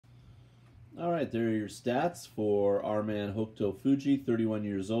All right, there are your stats for our man Hokutofuji, 31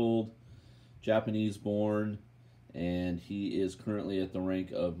 years old, Japanese born, and he is currently at the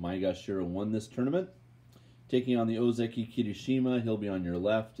rank of Maegashira 1 this tournament. Taking on the Ozeki Kirishima, he'll be on your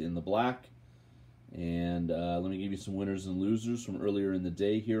left in the black. And let me give you some winners and losers from earlier in the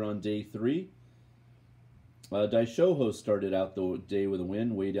day here on day 3. Daishoho started out the day with a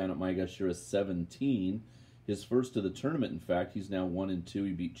win, way down at Maegashira 17. His first of the tournament, in fact. He's now 1-2.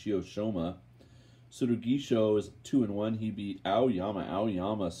 He beat Chiyoshima. Tsurugisho is 2-1. He beat Aoyama.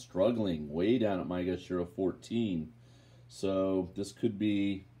 Aoyama struggling way down at Maegashira 14. So this could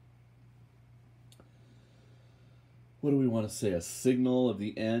be, what do we want to say, a signal of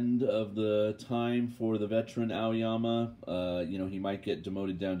the end of the time for the veteran Aoyama. You know, he might get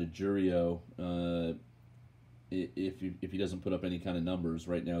demoted down to Juryo if he doesn't put up any kind of numbers.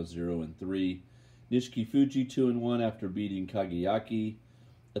 Right now 0-3. Nishiki Fuji 2-1 after beating Kageyaki.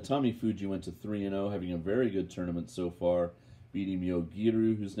 Atami Fuji went to 3-0, having a very good tournament so far, beating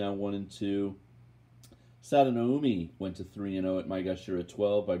Myogiru, who's now 1-2. Sadanoumi went to 3-0 at Maegashira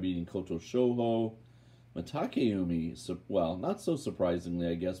 12 by beating Koto Shoho. Matakeumi, well, not so surprisingly,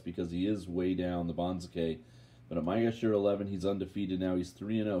 I guess, because he is way down the Banzuke, but at Maegashira 11, he's undefeated now. He's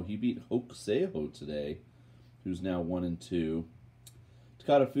 3-0. He beat Hokuseiho today, who's now 1-2.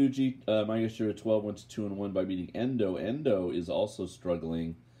 Takada Fuji, Maegashira 12, went to 2-1 by beating Endo. Endo is also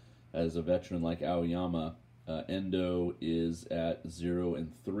struggling as a veteran like Aoyama. Endo is at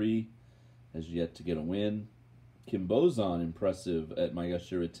 0-3, has yet to get a win. Kimbozan, impressive at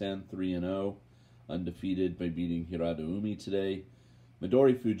Maegashira 10, 3-0, undefeated by beating Hiradaumi today.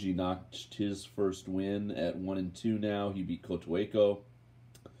 Midori Fuji notched his first win at 1-2 now. He beat Kotoeko.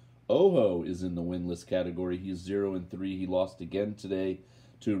 Oho is in the winless category. He's 0-3. He lost again today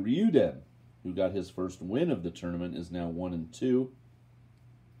to Ryuden, who got his first win of the tournament, is now 1-2.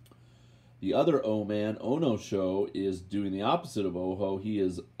 The other O-man, Onosho, is doing the opposite of Oho. He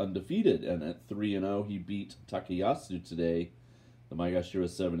is undefeated, and at 3-0, he beat Takayasu today. The Maegashira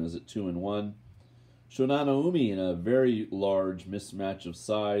 7 is at 2-1. Shonanaumi, in a very large mismatch of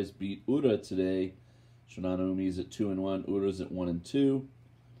size, beat Ura today. Shonanaumi is at 2-1. Ura's at 1-2.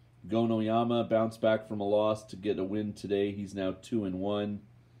 Gonoyama bounced back from a loss to get a win today. He's now 2-1.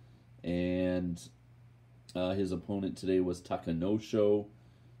 And his opponent today was Takanosho,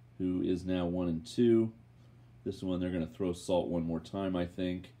 who is now 1-2. This one they're going to throw salt one more time, I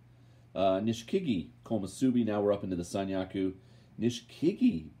think. Nishikigi Komasubi, now we're up into the Sanyaku.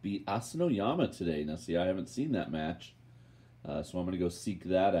 Nishikigi beat Asanoyama today. Now, see, I haven't seen that match, so I'm going to go seek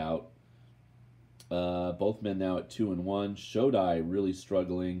that out. Both men now at 2-1. Shodai really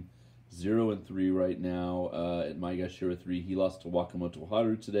struggling, 0-3 right now at Maegashira 3. He lost to Wakamoto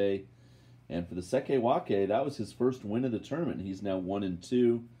Haru today. And for the Sekewake, that was his first win of the tournament. He's now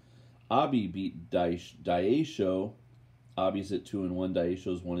 1-2. Abi beat Daisho. Abi's at 2-1.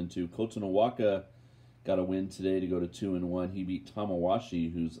 Daisho's 1-2. Kotonowaka got a win today to go to 2-1. He beat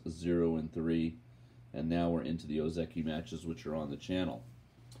Tamawashi, who's 0-3. And now we're into the Ozeki matches, which are on the channel.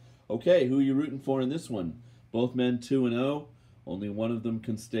 Okay, who are you rooting for in this one? Both men 2-0. Only one of them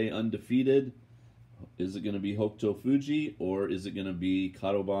can stay undefeated. Is it going to be Hokutofuji, or is it going to be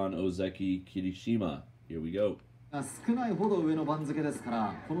Karoban Ozeki Kirishima? Here we go. 少ないほど上の番付ですか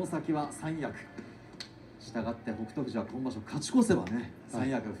ら、この先は三役。したがって北勝富士は今場所勝ち越せばね、三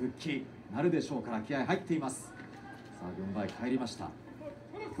役復帰なるでしょうから気合入っています。さあ軍配返りました。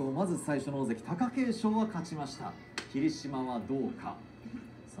今日まず最初の大関貴景勝は勝ちました。霧島はどうか。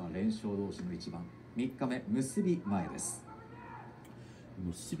さあ連勝同士の一番、3日目結び前です。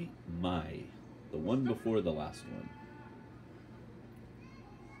結び前。The one before the last one.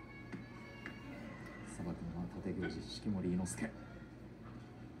 さばくのは立行司式守伊之助。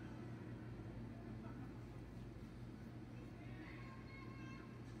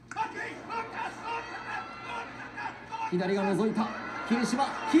左が覗いた。霧島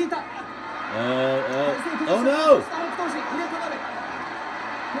引いた。Oh no! 北勝富士入れ替わる。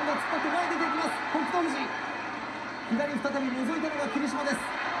今度は突っ張って前に出ていきます。北勝富士。左再び覗いたのが霧島です。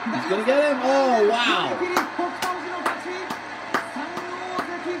He's gonna get him! Oh, wow!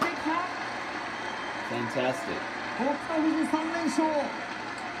 Fantastic. 北勝富士3連勝。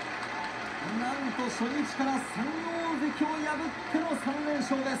なんと初日から3大関を破っての3連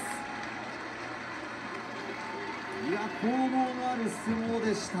勝です。いや、攻防のある相撲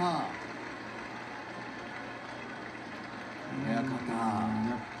でした。親方、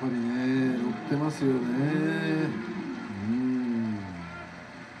やっぱりね、乗ってますよね。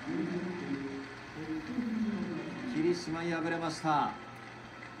霧島敗れました。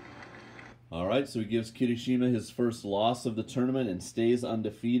All right, so he gives Kirishima his first loss of the tournament and stays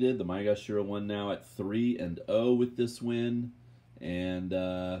undefeated. The Maegashira won now at 3-0 with this win. And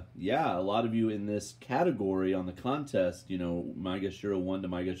yeah, a lot of you in this category on the contest, you know, Maegashira 1 to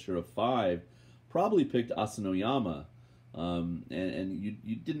Maegashira 5, probably picked Asanoyama. And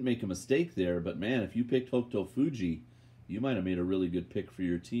you didn't make a mistake there, but man, if you picked Hokutofuji, you might have made a really good pick for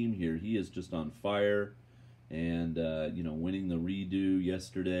your team here. He is just on fire. And, you know, winning the redo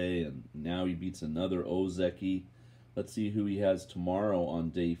yesterday, and now he beats another Ozeki. Let's see who he has tomorrow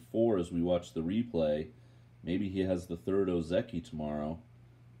on day 4 as we watch the replay. Maybe he has the third Ozeki tomorrow.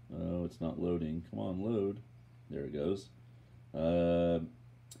 Oh, it's not loading. Come on, load. There it goes.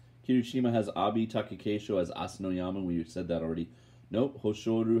 Kirishima has Abi Takakesho as Asanoyama. We said that already. Nope,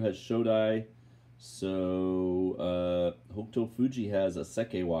 Hoshoru has Shodai. So, Hokutofuji has a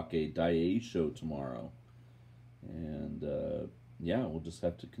Sekewake Daieisho tomorrow. And, yeah, we'll just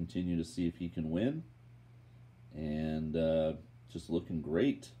have to continue to see if he can win. And just looking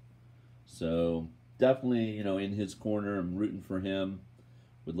great. So, definitely, you know, in his corner. I'm rooting for him.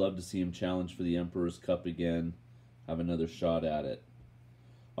 Would love to see him challenge for the Emperor's Cup again. Have another shot at it.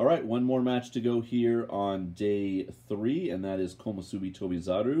 All right, one more match to go here on day 3, and that is Komusubi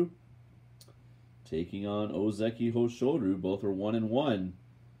Tobizaru taking on Ozeki Hoshoru. Both are 1-1.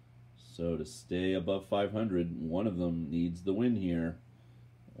 So to stay above 500, one of them needs the win here.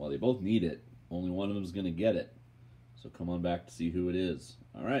 Well, they both need it. Only one of them is going to get it. So come on back to see who it is.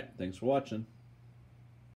 All right, thanks for watching.